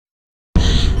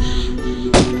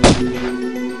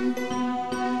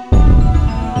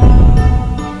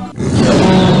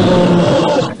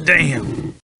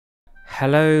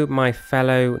Hello my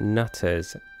fellow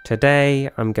nutters. Today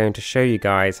I'm going to show you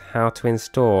guys how to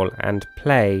install and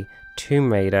play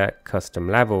Tomb Raider custom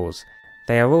levels.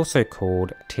 They are also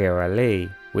called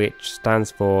TRLE, which stands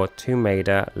for Tomb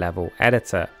Raider Level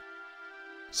Editor.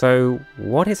 So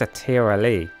what is a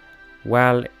TRLE?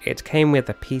 Well, it came with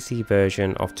the PC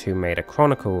version of Tomb Raider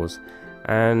Chronicles,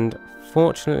 and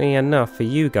fortunately enough for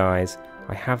you guys,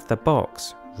 I have the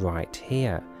box right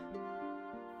here.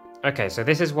 Okay, so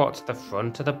this is what the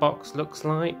front of the box looks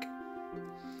like.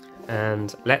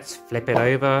 And let's flip it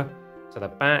over to the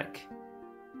back.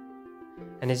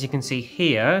 And as you can see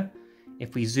here,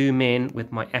 if we zoom in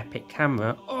with my epic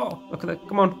camera, oh, look at that,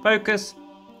 come on, focus.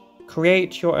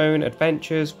 Create your own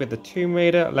adventures with the Tomb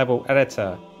Raider level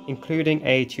editor, including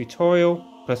a tutorial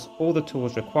plus all the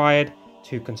tools required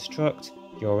to construct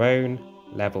your own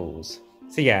levels.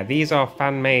 So yeah, these are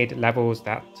fan-made levels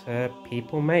that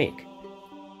people make.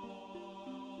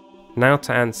 Now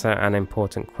to answer an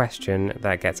important question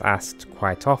that gets asked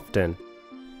quite often.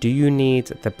 Do you need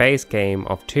the base game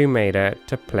of Tomb Raider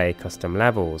to play custom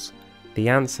levels? The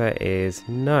answer is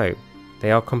no,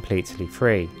 they are completely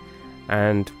free.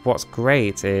 And what's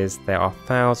great is there are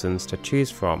thousands to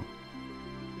choose from.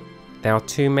 There are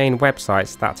two main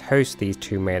websites that host these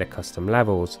Tomb Raider custom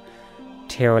levels,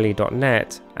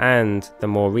 trle.net and the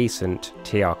more recent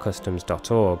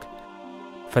trcustoms.org.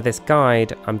 For this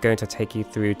guide, I'm going to take you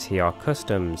through TR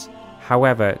Customs.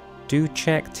 However, do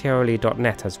check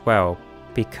trle.net as well,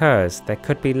 because there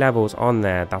could be levels on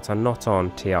there that are not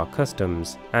on TR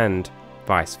Customs, and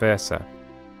vice versa.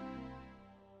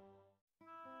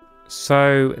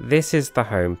 So this is the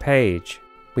home page.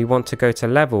 We want to go to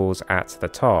levels at the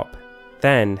top,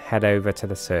 then head over to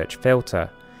the search filter.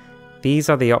 These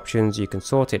are the options you can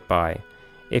sort it by.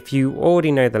 If you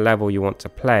already know the level you want to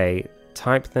play,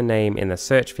 type the name in the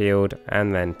search field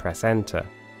and then press enter.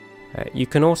 You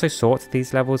can also sort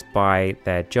these levels by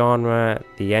their genre,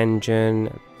 the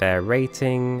engine, their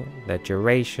rating, their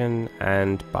duration,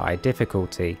 and by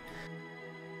difficulty.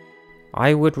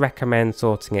 I would recommend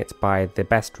sorting it by the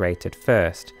best rated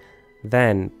first,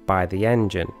 then by the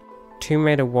engine. Tomb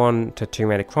Raider 1 to Tomb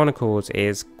Raider Chronicles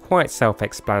is quite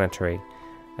self-explanatory.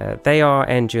 They are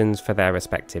engines for their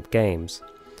respective games.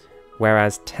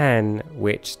 Whereas 10,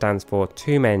 which stands for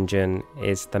Tomb Engine,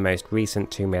 is the most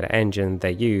recent Tomb Raider engine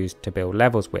they use to build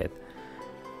levels with.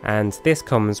 And this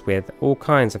comes with all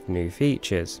kinds of new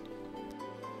features.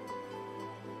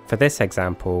 For this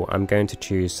example, I'm going to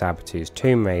choose Saboteur's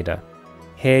Tomb Raider.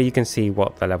 Here you can see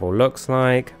what the level looks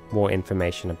like, more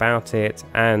information about it,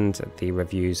 and the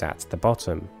reviews at the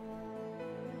bottom.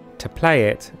 To play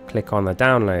it, click on the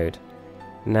download.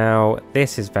 Now,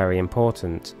 this is very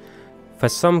important. For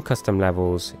some custom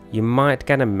levels, you might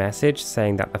get a message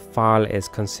saying that the file is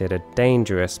considered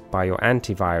dangerous by your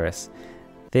antivirus.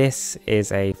 This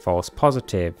is a false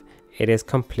positive. It is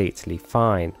completely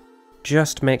fine.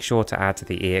 Just make sure to add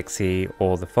the exe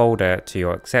or the folder to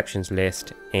your exceptions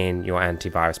list in your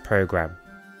antivirus program.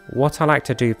 What I like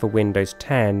to do for Windows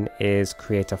 10 is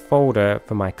create a folder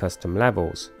for my custom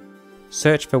levels.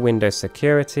 Search for Windows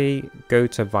Security, go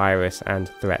to Virus and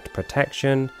Threat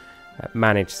Protection,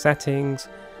 Manage Settings,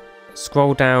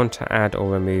 scroll down to add or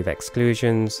remove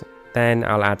exclusions, then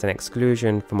I'll add an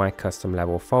exclusion for my custom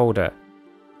level folder.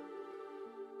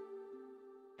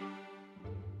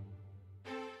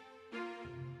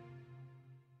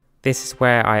 This is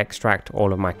where I extract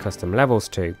all of my custom levels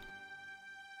to.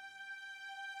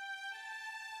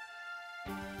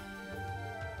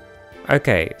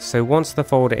 Okay, so once the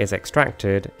folder is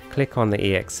extracted, click on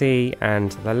the exe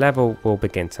and the level will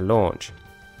begin to launch.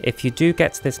 If you do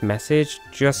get this message,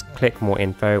 just click more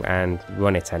info and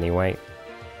run it anyway.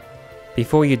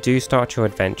 Before you do start your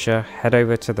adventure, head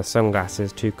over to the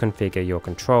sunglasses to configure your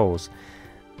controls.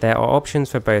 There are options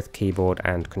for both keyboard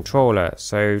and controller,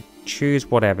 so choose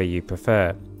whatever you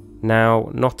prefer.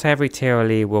 Now, not every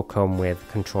TRLE will come with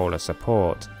controller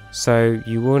support, so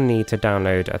you will need to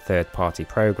download a third-party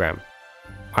program.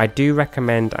 I do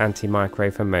recommend Anti-Micro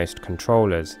for most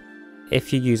controllers.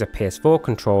 If you use a PS4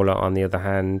 controller, on the other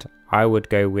hand, I would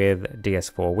go with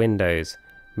DS4 Windows,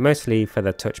 mostly for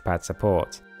the touchpad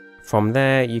support. From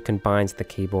there, you can bind the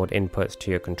keyboard inputs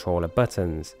to your controller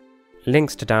buttons.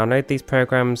 Links to download these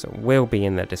programs will be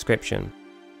in the description.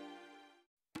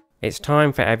 It's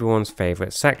time for everyone's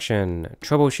favourite section,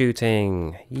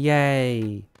 troubleshooting!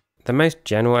 Yay! The most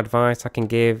general advice I can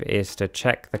give is to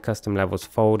check the custom levels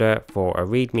folder for a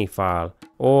readme file,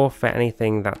 or for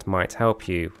anything that might help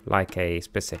you, like a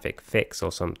specific fix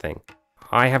or something.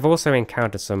 I have also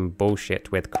encountered some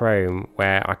bullshit with Chrome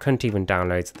where I couldn't even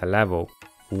download the level.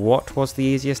 What was the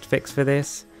easiest fix for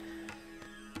this?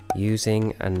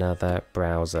 Using another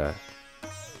browser.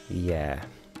 Yeah.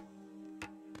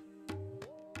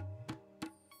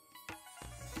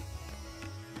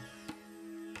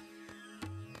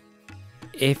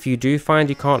 If you do find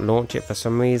you can't launch it for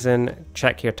some reason,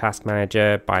 check your task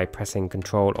manager by pressing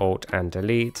Ctrl, Alt and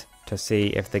Delete to see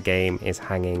if the game is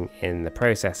hanging in the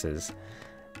processors.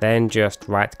 Then just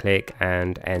right click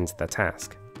and end the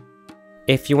task.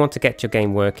 If you want to get your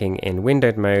game working in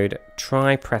windowed mode,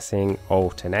 try pressing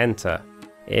Alt and Enter.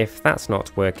 If that's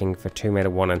not working for Tomb Raider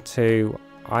 1 and 2,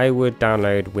 I would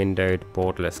download windowed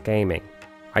borderless gaming.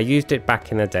 I used it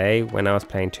back in the day when I was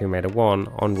playing Tomb Raider 1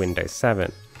 on Windows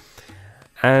 7.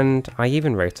 And I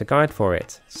even wrote a guide for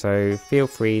it, so feel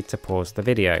free to pause the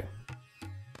video.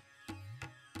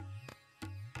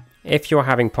 If you're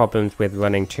having problems with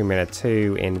running Tomb Raider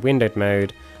 2 in windowed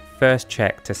mode, first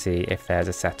check to see if there's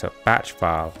a setup batch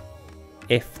file.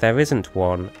 If there isn't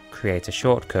one, create a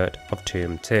shortcut of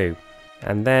Tomb 2,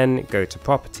 and then go to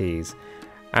Properties.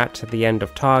 At the end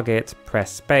of Target,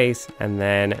 press space and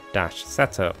then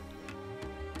 -setup.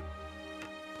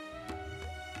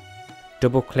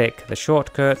 Double click the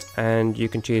shortcut and you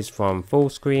can choose from full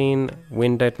screen,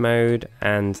 windowed mode,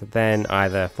 and then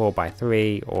either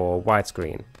 4:3 or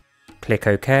widescreen. Click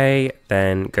OK,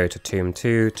 then go to Tomb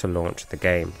 2 to launch the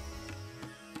game.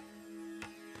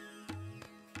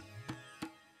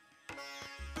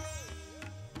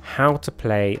 How to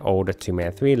play older Tomb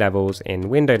Raider 3 levels in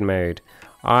windowed mode.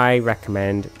 I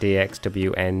recommend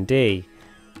DXWND.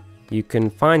 You can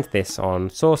find this on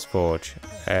SourceForge.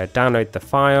 Download the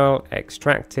file,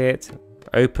 extract it,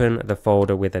 open the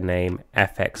folder with the name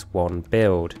FX1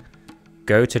 build.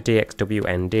 Go to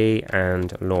DXWND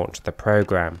and launch the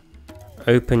program.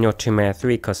 Open your Tomb Raider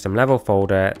 3 custom level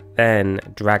folder, then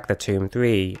drag the Tomb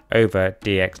 3 over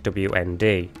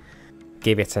DXWND.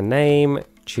 Give it a name,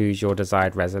 choose your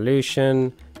desired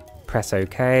resolution, press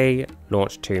OK,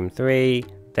 launch Tomb 3,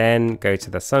 then go to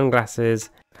the sunglasses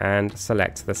and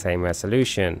select the same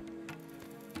resolution.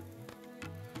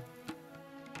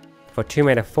 For Tomb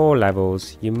Raider 4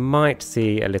 levels, you might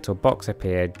see a little box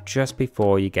appear just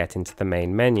before you get into the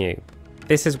main menu.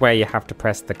 This is where you have to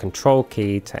press the Control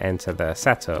key to enter the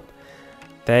setup.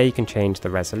 There you can change the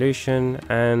resolution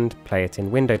and play it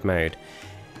in windowed mode.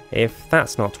 If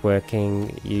that's not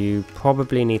working, you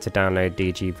probably need to download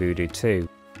DG Voodoo 2.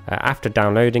 After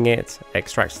downloading it,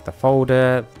 extract the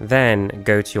folder, then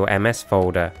go to your MS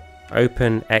folder,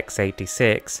 open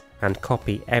x86 and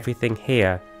copy everything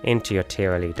here into your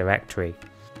TRLE directory.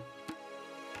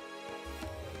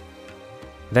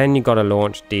 Then you gotta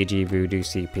launch DG Voodoo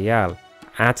CPL.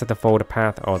 Add to the folder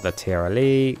path of the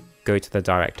TRLE, go to the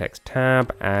DirectX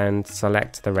tab and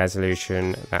select the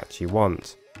resolution that you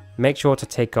want. Make sure to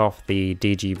take off the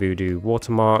DG Voodoo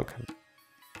watermark.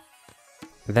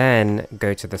 Then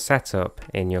go to the setup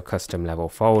in your custom level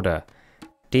folder.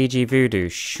 DG Voodoo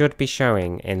should be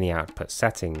showing in the output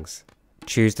settings.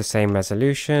 Choose the same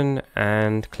resolution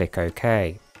and click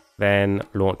OK. Then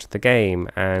launch the game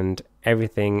and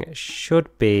everything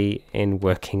should be in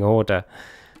working order.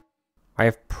 I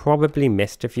have probably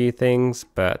missed a few things,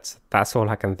 but that's all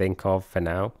I can think of for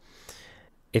now.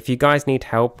 If you guys need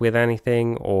help with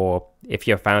anything, or if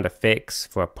you've found a fix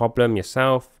for a problem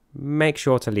yourself, make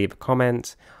sure to leave a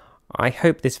comment. I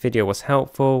hope this video was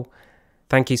helpful.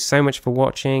 Thank you so much for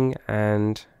watching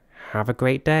and have a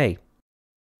great day.